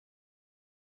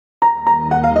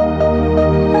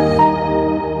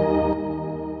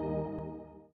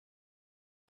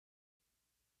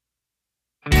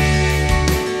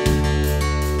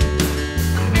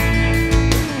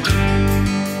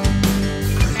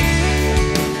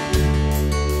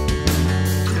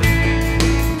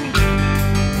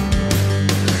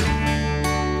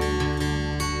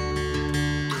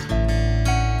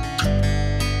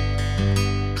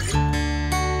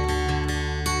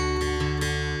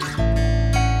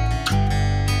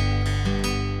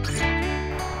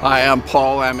Hi, I'm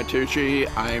Paul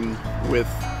Amatucci. I'm with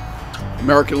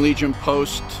American Legion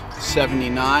Post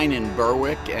 79 in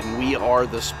Berwick, and we are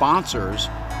the sponsors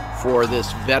for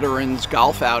this Veterans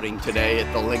Golf Outing today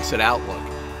at the Links at Outlook.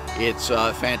 It's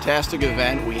a fantastic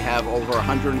event. We have over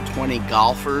 120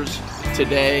 golfers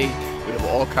today. We have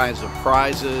all kinds of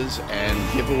prizes and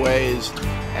giveaways,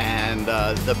 and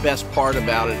the best part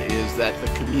about it is that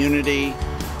the community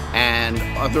and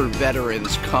other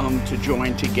veterans come to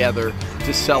join together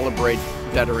to celebrate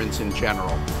veterans in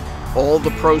general. All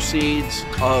the proceeds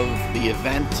of the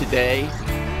event today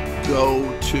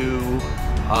go to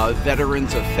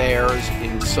Veterans Affairs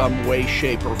in some way,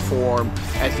 shape, or form,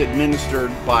 as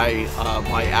administered by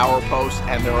our post,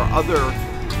 and there are other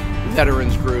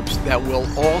veterans groups that will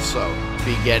also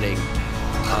be getting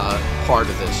part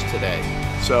of this today.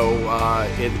 So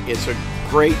it's a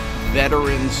great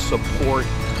veterans support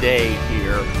day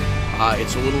here.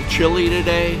 It's a little chilly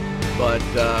today, but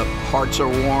hearts are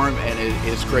warm and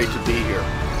it's great to be here.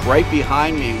 Right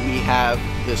behind me we have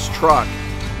this truck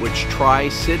which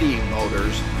Tri-City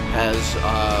Motors has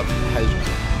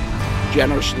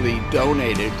generously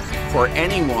donated for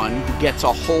anyone who gets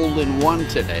a hole-in-one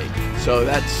today. So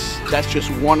that's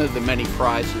just one of the many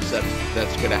prizes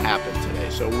that's going to happen today.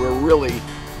 So we're really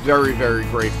very, very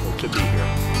grateful to be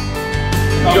here.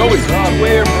 Joey,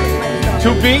 where?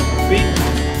 2B? B.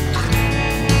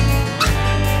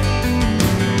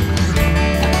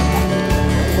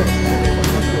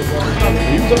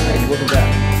 Look at that.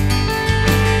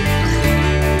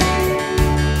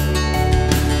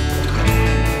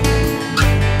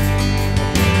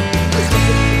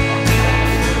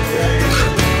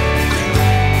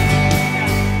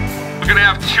 We're going to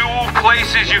have 2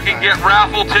 places you can get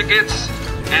raffle tickets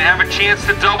and have a chance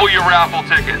to double your raffle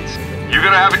tickets. You're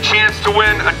going to have a chance to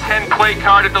win a 10-play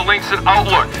card at the Links at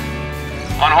Outlook.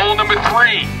 On hole number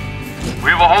 3, we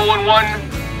have a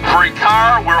hole-in-one for a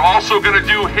car. We're also going to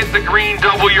do hit the green,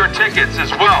 double your tickets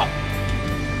as well.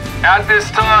 At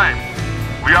this time,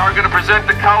 we are going to present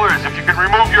the colors. If you can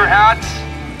remove your hats.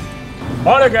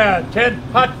 Odegaard, Ted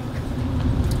Hutt,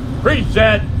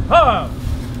 present, huh?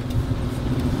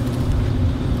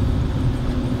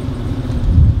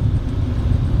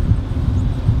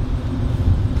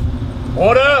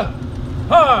 Order,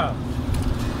 huh?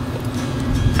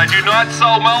 I do not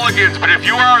sell mulligans, but if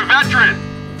you are a veteran,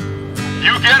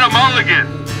 you get a mulligan.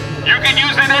 You can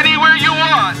use it anywhere you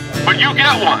want, but you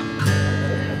get one.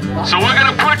 So we're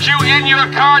going to put you in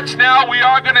your carts now. We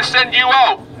are going to send you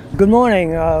out. Good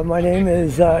morning. My name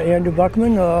is Andrew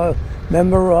Buckman,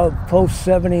 member of Post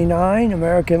 79,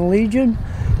 American Legion,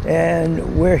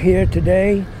 and we're here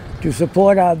today to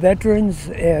support our veterans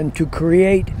and to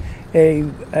create a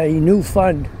new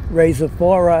fundraiser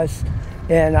for us.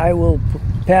 And I will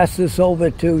pass this over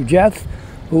to Jeff,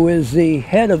 who is the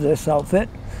head of this outfit,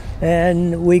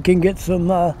 and we can get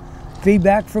some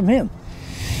feedback from him.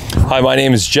 Hi, my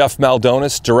name is Jeff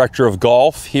Maldonis, Director of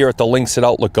Golf here at the Links at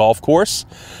Outlook Golf Course.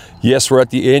 Yes, we're at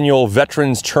the annual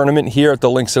Veterans Tournament here at the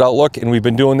Links at Outlook, and we've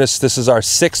been doing this. This is our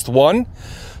 6th one.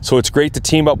 So it's great to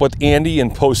team up with Andy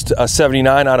and Post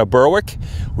 79 out of Berwick.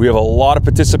 We have a lot of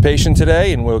participation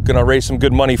today, and we're going to raise some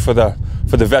good money for the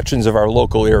veterans of our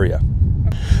local area.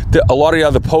 A lot of the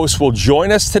other posts will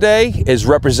join us today as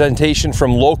representation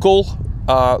from local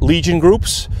Legion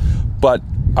groups, but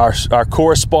our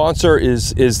core sponsor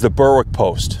is the Berwick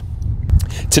Post.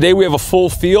 Today we have a full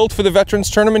field for the Veterans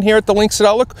Tournament here at the Links at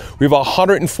Outlook. We have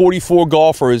 144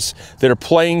 golfers that are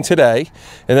playing today,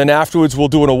 and then afterwards we'll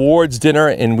do an awards dinner,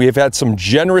 and we have had some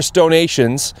generous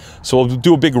donations, so we'll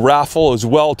do a big raffle as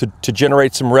well to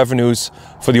generate some revenues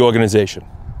for the organization.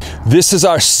 This is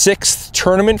our 6th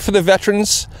tournament for the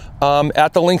veterans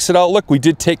at the Links at Outlook. We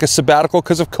did take a sabbatical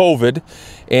because of COVID,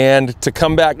 and to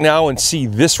come back now and see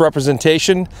this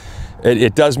representation,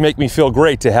 it does make me feel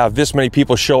great to have this many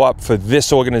people show up for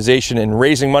this organization, and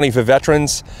raising money for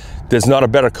veterans. There's not a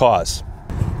better cause.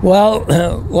 Well,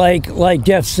 like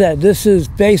Jeff said, this is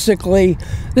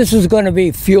going to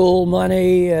be fuel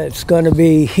money, it's going to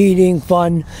be heating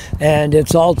fund, and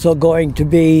it's also going to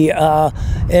be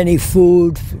any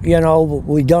food. You know,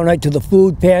 we donate to the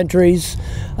food pantries,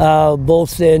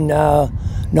 both in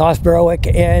North Berwick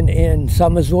and in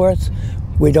Somersworth.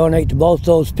 We donate to both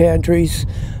those pantries.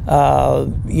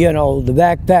 You know, the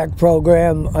backpack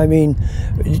program, I mean,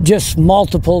 just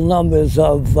multiple numbers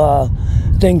of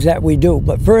things that we do.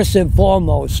 But first and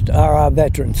foremost are our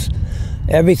veterans.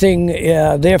 Everything,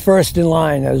 they're first in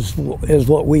line, is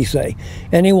what we say.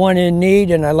 Anyone in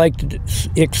need, and I like to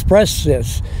express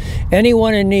this,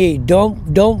 anyone in need,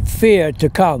 don't fear to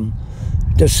come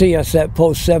to see us at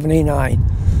Post 79.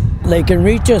 They can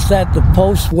reach us at the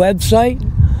Post website,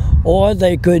 or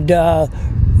they could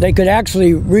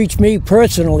actually reach me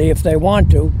personally if they want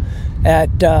to at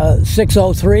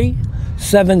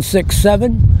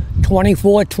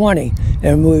 603-767-2420,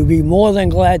 and we'd be more than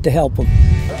glad to help them.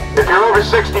 If you're over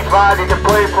 65, you can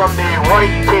play from the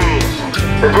right tees.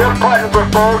 If you're putting for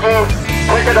bogey,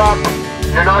 pick it up.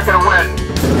 You're not going to win.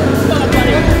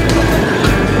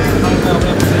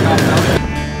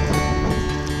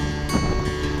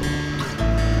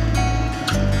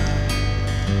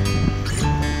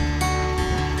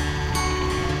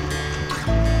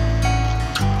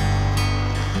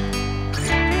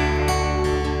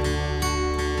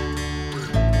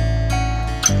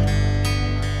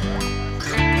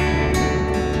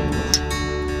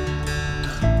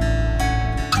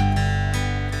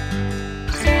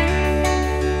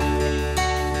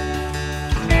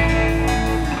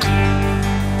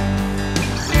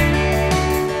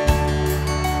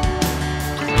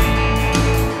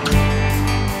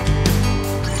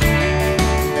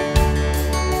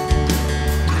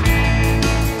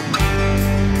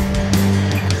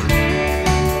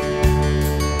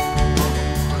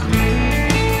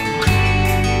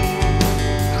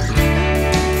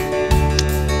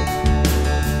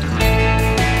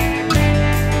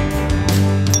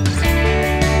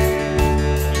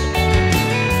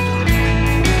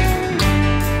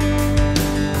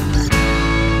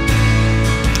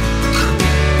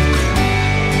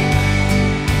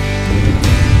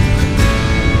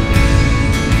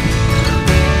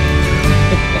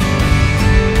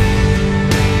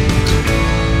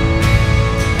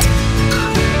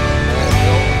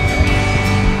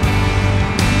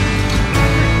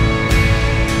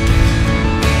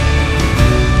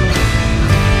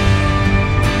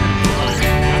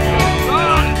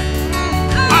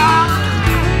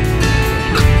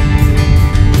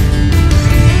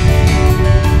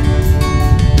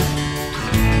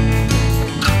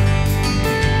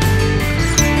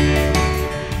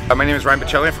 My name is Ryan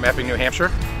Bocelli from Epping, New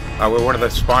Hampshire. We're one of the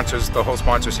sponsors, the whole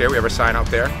sponsors here. We have a sign out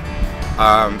there.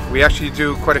 We actually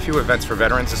do quite a few events for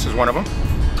veterans. This is one of them.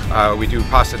 We do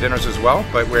pasta dinners as well,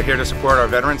 but we're here to support our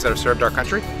veterans that have served our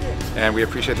country, and we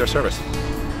appreciate their service.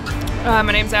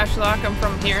 My name's Ashley Locke. I'm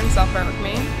from here in South Berwick,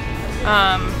 Maine.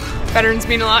 Veterans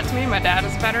mean a lot to me. My dad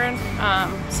is a veteran,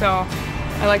 so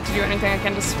I like to do anything I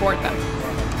can to support them.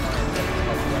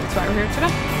 That's why we're here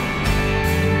today.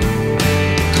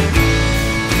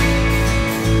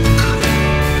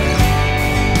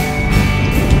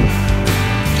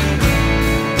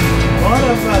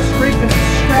 Scraping and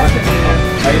scratching.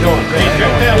 How you doing?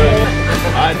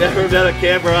 I never met a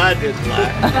camera I didn't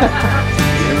like.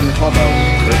 You're in the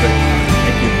clubhouse. Perfect.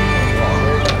 Thank you.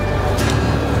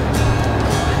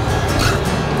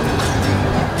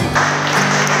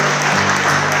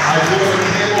 I do have a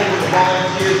table for the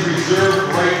volunteers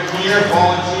reserved right here.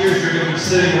 Volunteers, you're going to be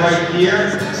sitting right here.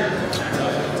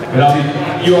 And I'll be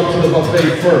you up to the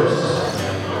buffet first.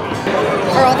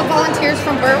 Are all the volunteers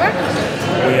from Berwick?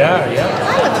 We are, yeah. I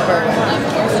live in Berwick.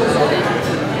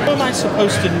 What am I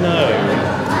supposed to know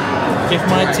if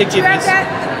my ticket is...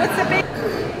 What's the big...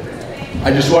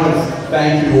 I just want to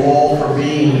thank you all for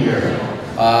being here.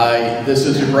 This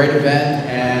is a great event,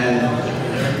 and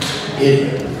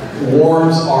it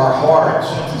warms our hearts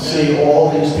to see all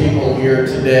these people here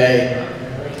today,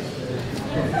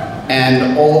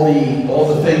 and all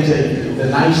the things that the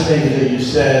nice things that you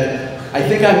said. I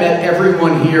think I met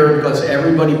everyone here because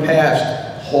everybody passed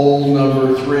hole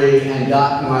number 3 and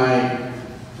got my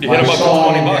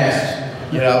song passed.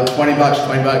 You know, $20,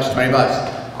 $20, $20.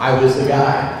 I was the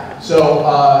guy. So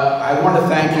I want to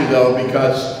thank you though,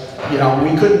 because you know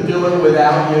we couldn't do it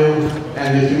without you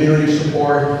and the community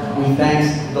support. We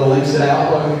thank the Links at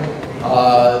Outlook.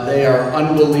 They are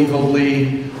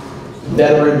unbelievably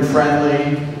veteran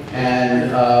friendly,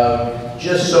 and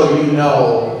just so you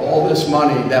know, all this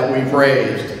money that we've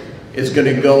raised is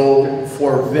going to go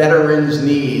for veterans'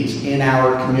 needs in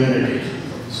our community.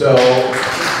 So,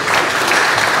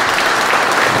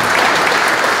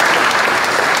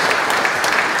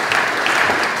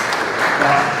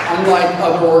 unlike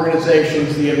other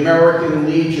organizations, the American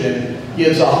Legion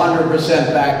gives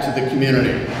 100% back to the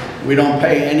community. We don't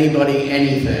pay anybody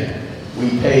anything.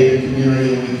 We pay the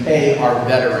community, and we pay our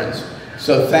veterans.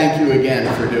 So thank you again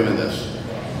for doing this.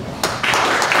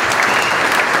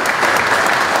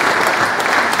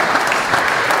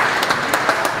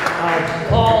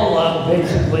 Paul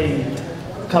basically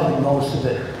covered most of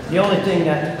it. The only thing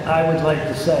that I would like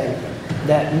to say,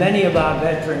 that many of our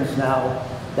veterans now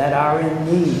that are in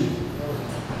need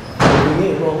will be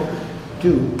able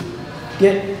to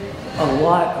get a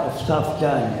lot of stuff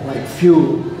done, like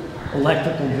fuel,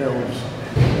 electrical bills,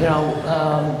 you know,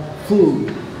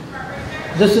 food,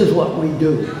 this is what we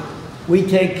do. We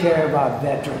take care of our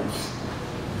veterans.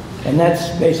 And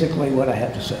that's basically what I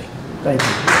have to say. Thank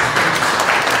you.